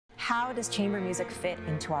How does chamber music fit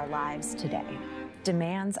into our lives today?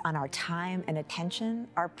 Demands on our time and attention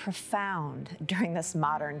are profound during this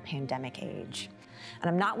modern pandemic age. And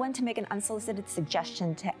I'm not one to make an unsolicited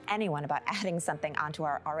suggestion to anyone about adding something onto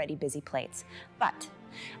our already busy plates. But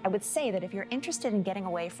I would say that if you're interested in getting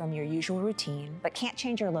away from your usual routine, but can't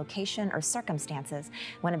change your location or circumstances,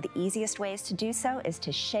 one of the easiest ways to do so is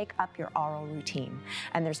to shake up your aural routine.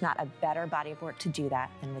 And there's not a better body of work to do that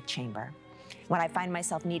than with chamber. When I find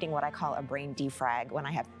myself needing what I call a brain defrag, when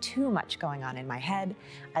I have too much going on in my head,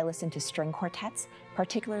 I listen to string quartets,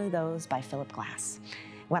 particularly those by Philip Glass.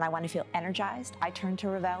 When I want to feel energized, I turn to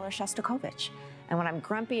Ravel or Shostakovich. And when I'm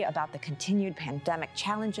grumpy about the continued pandemic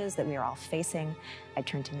challenges that we are all facing, I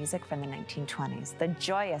turn to music from the 1920s, the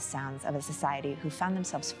joyous sounds of a society who found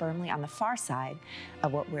themselves firmly on the far side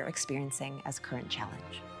of what we're experiencing as current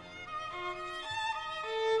challenge.